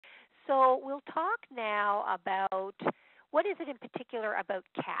So we'll talk now about what is it in particular about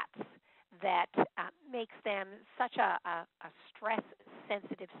cats that makes them such a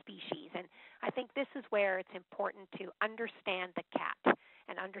stress-sensitive species. And I think this is where it's important to understand the cat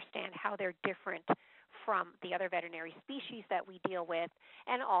and understand how they're different from the other veterinary species that we deal with,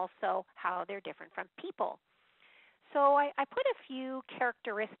 and also how they're different from people. So I put a few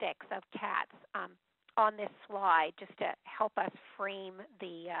characteristics of cats on this slide just to help us frame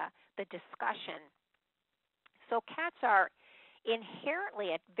the discussion. So cats are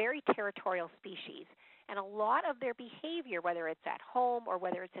inherently a very territorial species, and a lot of their behavior, whether it's at home or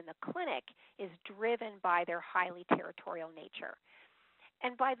whether it's in the clinic, is driven by their highly territorial nature.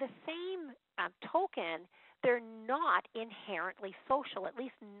 And by the same token, they're not inherently social, at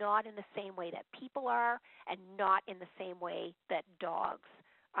least not in the same way that people are, and not in the same way that dogs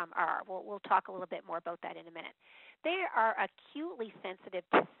are. We'll talk a little bit more about that in a minute. They are acutely sensitive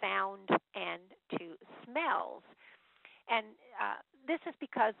to sound and to smells. And this is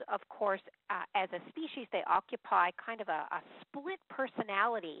because, of course, as a species, they occupy kind of a split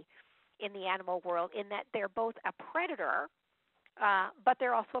personality in the animal world, in that they're both a predator, but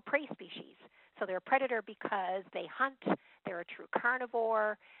they're also a prey species. So they're a predator because they hunt. They're a true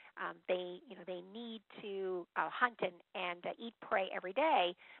carnivore. They need to hunt and eat prey every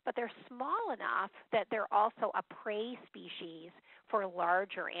day, but they're small enough that they're also a prey species for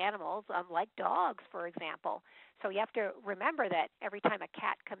larger animals, like dogs, for example. So you have to remember that every time a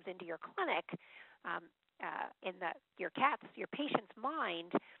cat comes into your clinic, in your patient's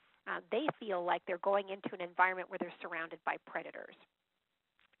mind, they feel like they're going into an environment where they're surrounded by predators.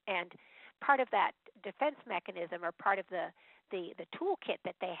 And part of that defense mechanism, or part of the toolkit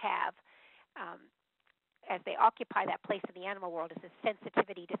that they have as they occupy that place in the animal world, is a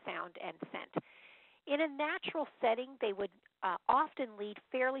sensitivity to sound and scent. In a natural setting, they would often lead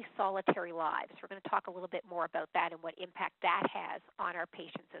fairly solitary lives. We're going to talk a little bit more about that and what impact that has on our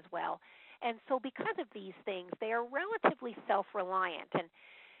patients as well. And so because of these things, they are relatively self-reliant. And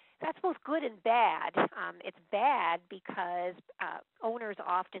that's both good and bad. It's bad because owners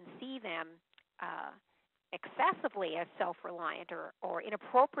often see them excessively as self-reliant or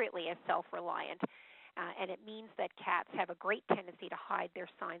inappropriately as self-reliant. And it means that cats have a great tendency to hide their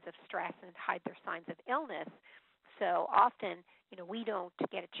signs of stress and hide their signs of illness. So often, we don't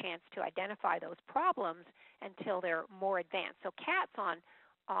get a chance to identify those problems until they're more advanced. So cats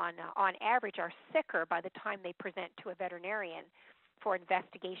on average are sicker by the time they present to a veterinarian for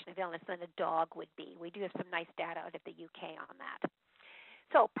investigation of illness than a dog would be. We do have some nice data out of the UK on that.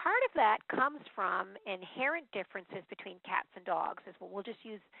 So part of that comes from inherent differences between cats and dogs. We'll just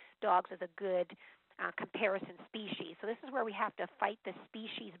use dogs as a good comparison species. So this is where we have to fight the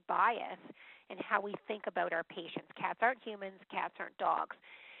species bias in how we think about our patients. Cats aren't humans, cats aren't dogs.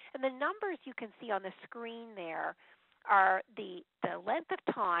 And the numbers you can see on the screen there are the length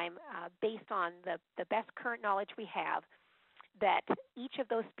of time based on the best current knowledge we have that each of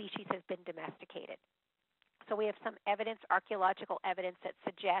those species has been domesticated. So we have some evidence, archaeological evidence, that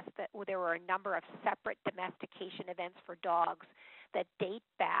suggests that there were a number of separate domestication events for dogs that date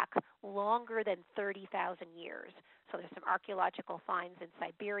back longer than 30,000 years. So there's some archaeological finds in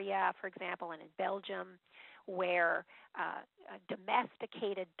Siberia, for example, and in Belgium, where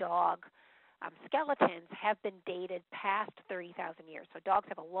domesticated dog skeletons have been dated past 30,000 years. So dogs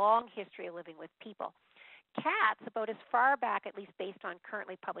have a long history of living with people. Cats, about as far back, at least based on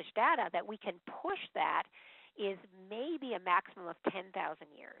currently published data, that we can push that is maybe a maximum of 10,000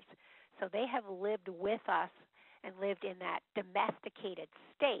 years. So they have lived with us and lived in that domesticated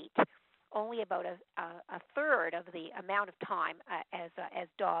state only about a third of the amount of time as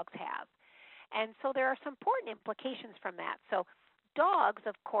dogs have. And so there are some important implications from that. So dogs,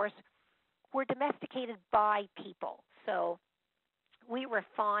 of course, were domesticated by people. So we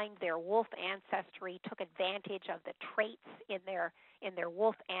refined their wolf ancestry, took advantage of the traits in their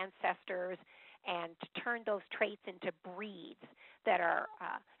wolf ancestors, and turned those traits into breeds that are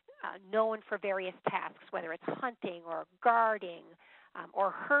known for various tasks, whether it's hunting or guarding or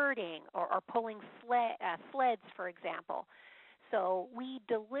herding or pulling sleds, for example. So we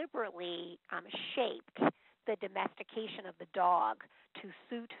deliberately shaped the domestication of the dog to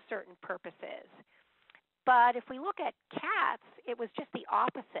suit certain purposes. But if we look at cats, it was just the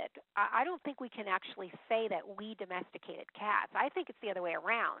opposite. I don't think we can actually say that we domesticated cats. I think it's the other way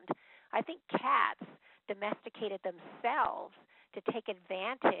around. I think cats domesticated themselves to take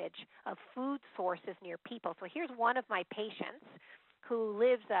advantage of food sources near people. So here's one of my patients who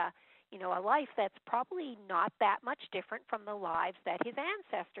lives a life that's probably not that much different from the lives that his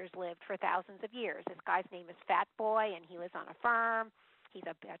ancestors lived for thousands of years. This guy's name is Fat Boy, and he lives on a farm. He's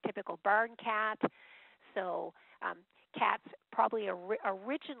a typical barn cat. So cats probably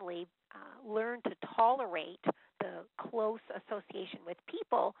originally learned to tolerate the close association with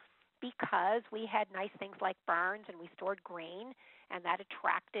people because we had nice things like barns and we stored grain, and that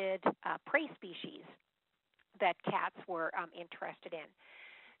attracted prey species that cats were interested in.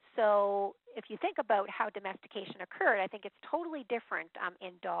 So if you think about how domestication occurred, I think it's totally different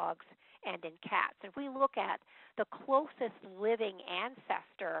in dogs and in cats. If we look at the closest living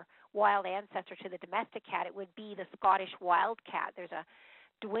ancestor, wild ancestor to the domestic cat, it would be the Scottish wildcat. There's a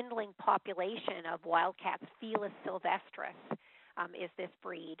dwindling population of wildcats. Felis sylvestris is this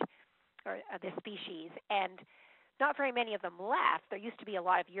breed or this species, and not very many of them left. There used to be a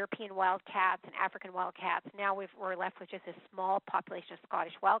lot of European wildcats and African wildcats. Now we're left with just a small population of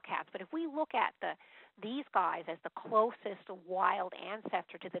Scottish wildcats. But if we look at these guys as the closest wild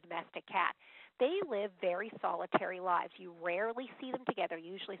ancestor to the domestic cat, they live very solitary lives. You rarely see them together.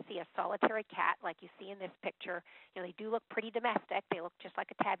 You usually see a solitary cat like you see in this picture. You know, they do look pretty domestic. They look just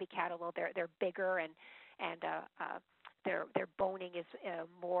like a tabby cat, although they're bigger and their boning is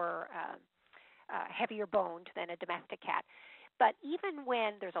more heavier boned than a domestic cat. But even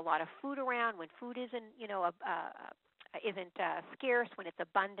when there's a lot of food around, when food isn't scarce, when it's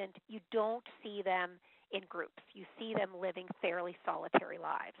abundant, you don't see them in groups. You see them living fairly solitary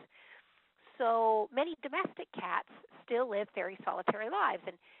lives. So many domestic cats still live very solitary lives.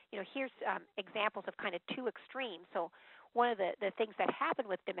 And, here's examples of kind of two extremes. So one of the things that happen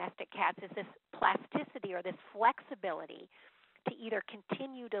with domestic cats is this plasticity or this flexibility to either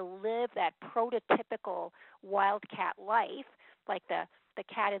continue to live that prototypical wildcat life, like the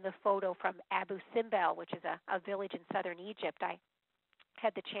cat in the photo from Abu Simbel, which is a village in southern Egypt. I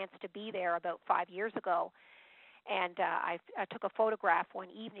had the chance to be there about 5 years ago, and I took a photograph one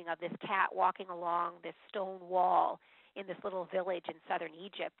evening of this cat walking along this stone wall in this little village in southern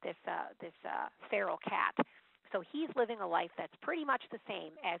Egypt, this feral cat. So he's living a life that's pretty much the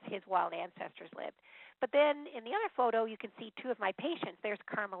same as his wild ancestors lived. But then in the other photo, you can see two of my patients. There's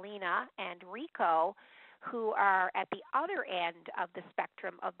Carmelina and Rico, who are at the other end of the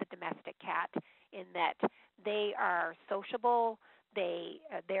spectrum of the domestic cat in that they are sociable.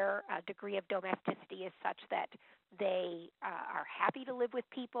 Their degree of domesticity is such that they are happy to live with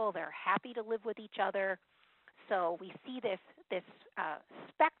people. They're happy to live with each other. So we see this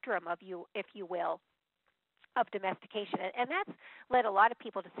spectrum of if you will, of domestication, and that's led a lot of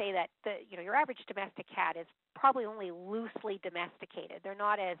people to say that your average domestic cat is probably only loosely domesticated. They're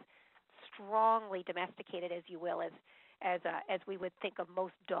not as strongly domesticated, as you will, as we would think of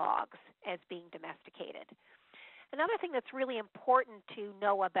most dogs as being domesticated. Another thing that's really important to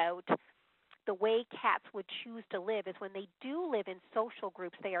know about the way cats would choose to live is when they do live in social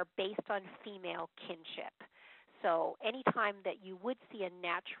groups, they are based on female kinship. So anytime that you would see a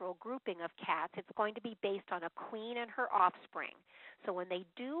natural grouping of cats, it's going to be based on a queen and her offspring. So when they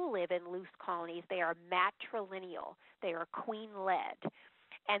do live in loose colonies, they are matrilineal. They are queen-led.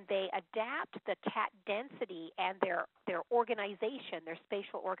 And they adapt the cat density and their organization, their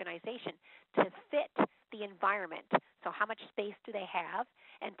spatial organization, to fit the environment. So how much space do they have,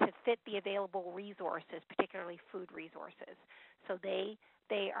 and to fit the available resources, particularly food resources. So they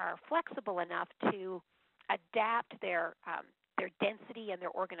are flexible enough to adapt their density and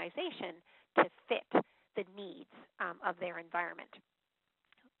their organization to fit the needs of their environment.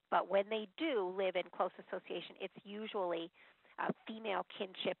 But when they do live in close association, it's usually female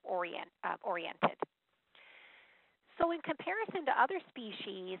kinship oriented. So in comparison to other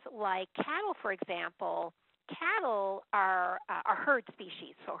species like cattle, for example, cattle are herd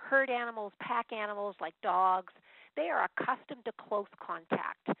species. So herd animals, pack animals like dogs, they are accustomed to close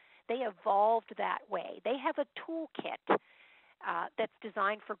contact. They evolved that way. They have a toolkit that's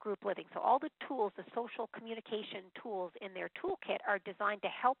designed for group living. So all the tools, the social communication tools in their toolkit are designed to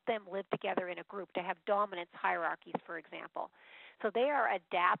help them live together in a group, to have dominance hierarchies, for example. So they are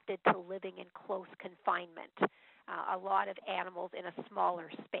adapted to living in close confinement, a lot of animals in a smaller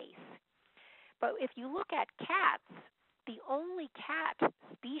space. But if you look at cats, the only cat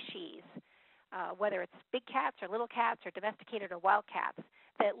species, whether it's big cats or little cats or domesticated or wild cats,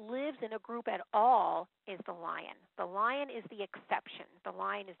 that lives in a group at all is the lion. The lion is the exception. The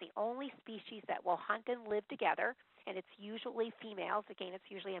lion is the only species that will hunt and live together, and it's usually females. Again, it's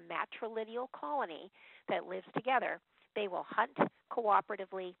usually a matrilineal colony that lives together. They will hunt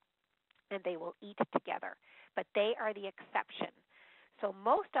cooperatively, and they will eat together. But they are the exception. So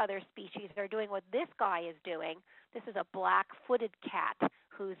most other species are doing what this guy is doing. This is a BlackFooted cat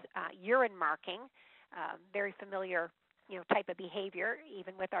who's urine marking, very familiar type of behavior,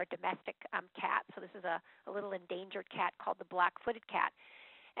 even with our domestic cat. So this is a little endangered cat called the black-footed cat.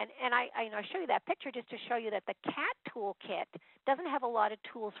 And I show you that picture just to show you that the cat toolkit doesn't have a lot of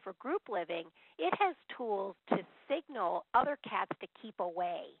tools for group living. It has tools to signal other cats to keep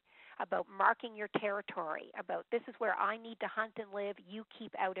away, about marking your territory, about this is where I need to hunt and live, you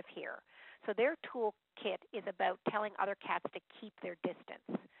keep out of here. So their toolkit is about telling other cats to keep their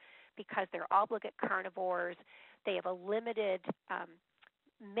distance because they're obligate carnivores. They have a limited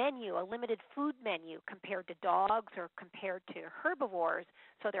menu, a limited food menu compared to dogs or compared to herbivores.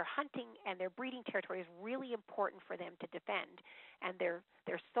 So their hunting and their breeding territory is really important for them to defend. And their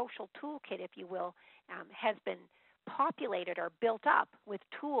social toolkit, if you will, has been populated or built up with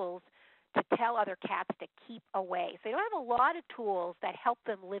tools to tell other cats to keep away. So they don't have a lot of tools that help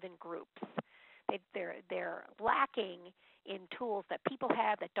them live in groups. They're lacking in tools that people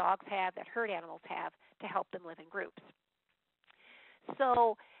have, that dogs have, that herd animals have to help them live in groups.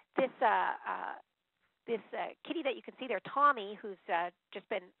 So this kitty that you can see there, Tommy, who's just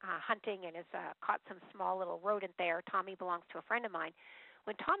been hunting and has caught some small little rodent there. Tommy belongs to a friend of mine.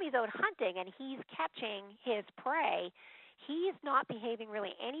 When Tommy's out hunting and he's catching his prey, he's not behaving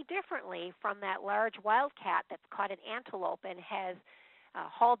really any differently from that large wildcat that's caught an antelope and has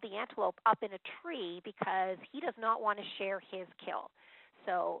hauled the antelope up in a tree because he does not want to share his kill.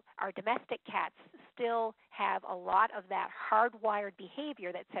 So our domestic cats still have a lot of that hardwired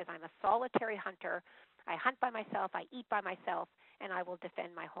behavior that says I'm a solitary hunter, I hunt by myself, I eat by myself, and I will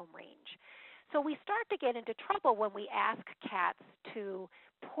defend my home range. So we start to get into trouble when we ask cats to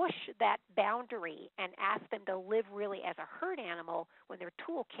push that boundary and ask them to live really as a herd animal when their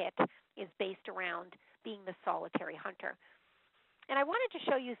toolkit is based around being the solitary hunter. And I wanted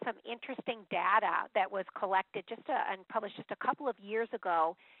to show you some interesting data that was collected and published just a couple of years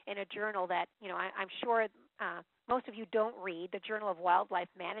ago in a journal that, I'm sure most of you don't read, the Journal of Wildlife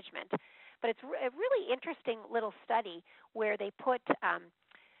Management. But it's a really interesting little study where they put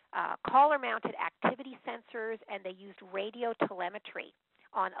collar-mounted activity sensors and they used radio telemetry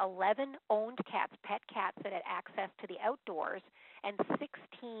on 11 owned cats, pet cats that had access to the outdoors, and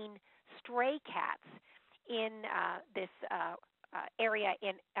 16 stray cats in this area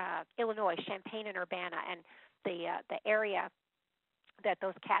in Illinois, Champaign and Urbana, and the area that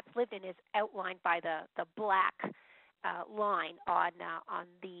those cats lived in is outlined by the black line on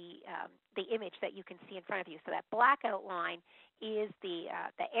the image that you can see in front of you. So that black outline is the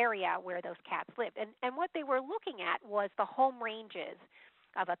area where those cats lived, and what they were looking at was the home ranges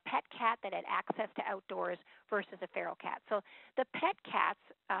of a pet cat that had access to outdoors versus a feral cat. So the pet cats,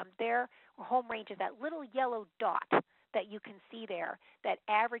 their home range is that little yellow dot that you can see there that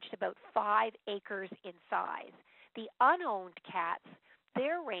averaged about 5 acres in size. The unowned cats,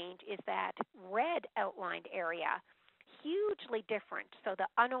 their range is that red outlined area, hugely different. So the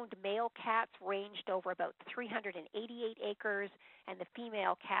unowned male cats ranged over about 388 acres, and the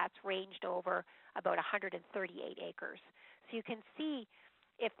female cats ranged over about 138 acres. So you can see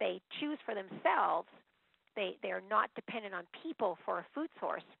if they choose for themselves, they're not dependent on people for a food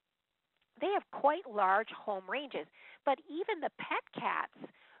source. They have quite large home ranges, but even the pet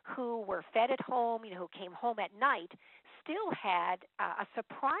cats who were fed at home, who came home at night, still had a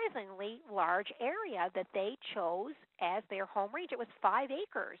surprisingly large area that they chose as their home range. It was 5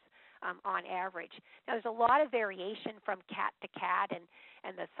 acres on average. Now, there's a lot of variation from cat to cat,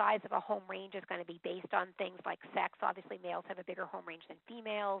 and the size of a home range is going to be based on things like sex. Obviously, males have a bigger home range than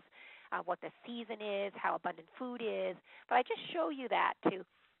females, what the season is, how abundant food is. But I just show you that to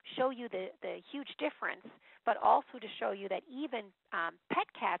show you the huge difference, but also to show you that even pet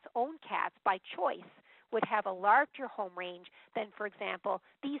cats, owned cats, by choice, would have a larger home range than, for example,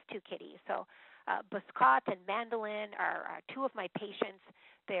 these two kitties. So Buscot and Mandolin are two of my patients.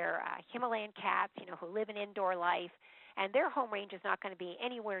 They're Himalayan cats, who live an indoor life, and their home range is not going to be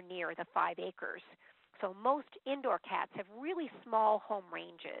anywhere near the 5 acres. So most indoor cats have really small home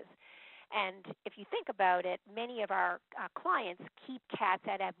ranges. And if you think about it, many of our clients keep cats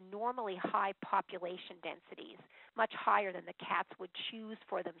at abnormally high population densities, much higher than the cats would choose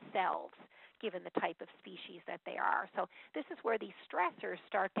for themselves, given the type of species that they are. So this is where these stressors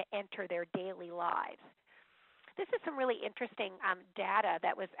start to enter their daily lives. This is some really interesting data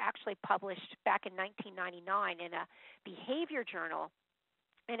that was actually published back in 1999 in a behavior journal,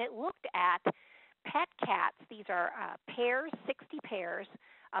 and it looked at pet cats. These are pairs, 60 pairs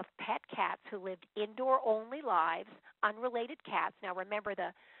of pet cats who lived indoor-only lives, unrelated cats. Now remember,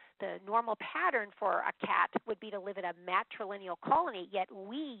 the normal pattern for a cat would be to live in a matrilineal colony, yet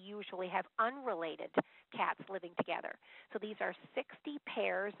we usually have unrelated cats living together. So these are 60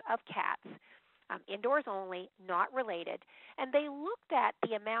 pairs of cats indoors only, not related, and they looked at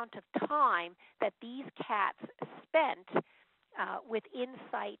the amount of time that these cats spent within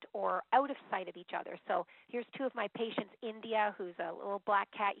sight or out of sight of each other. So here's two of my patients, India, who's a little black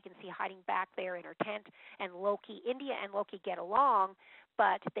cat you can see hiding back there in her tent, and Loki. India and Loki get along,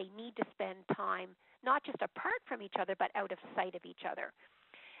 but they need to spend time not just apart from each other, but out of sight of each other.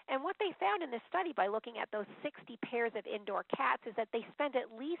 And what they found in this study by looking at those 60 pairs of indoor cats is that they spend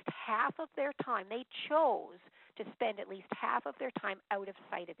at least half of their time, they chose to spend at least half of their time out of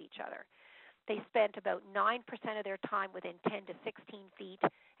sight of each other. They spent about 9% of their time within 10 to 16 feet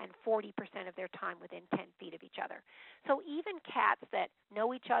and 40% of their time within 10 feet of each other. So even cats that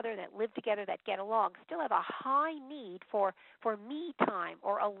know each other, that live together, that get along, still have a high need for me time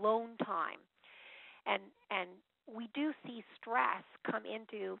or alone time. And we do see stress come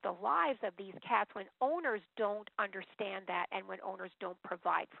into the lives of these cats when owners don't understand that and when owners don't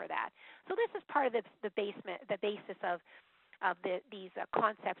provide for that. So this is part of the basis of these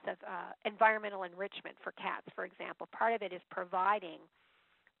concepts of environmental enrichment for cats, for example. Part of it is providing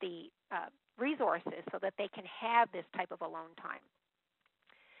the resources so that they can have this type of alone time.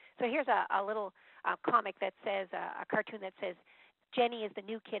 So here's a little comic that says, a cartoon that says, Jenny is the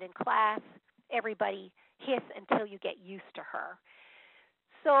new kid in class. Everybody hiss until you get used to her.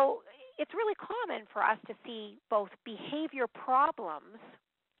 So it's really common for us to see both behavior problems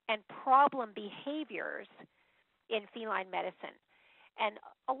and problem behaviors in feline medicine. And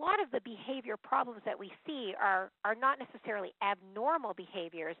a lot of the behavior problems that we see are not necessarily abnormal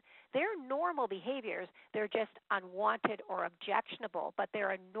behaviors. They're normal behaviors. They're just unwanted or objectionable, but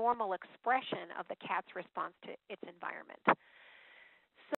they're a normal expression of the cat's response to its environment.